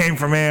 yeah. It came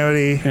from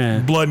Amity, Yeah.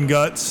 blood and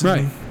guts, Right,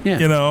 and, yeah.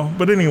 You know,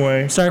 but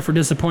anyway, Sorry for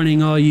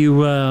disappointing all you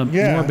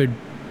morbid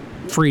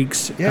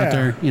freaks yeah. out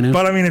there. You know,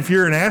 But I mean, if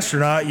you're an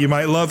astronaut, you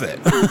might love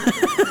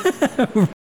it.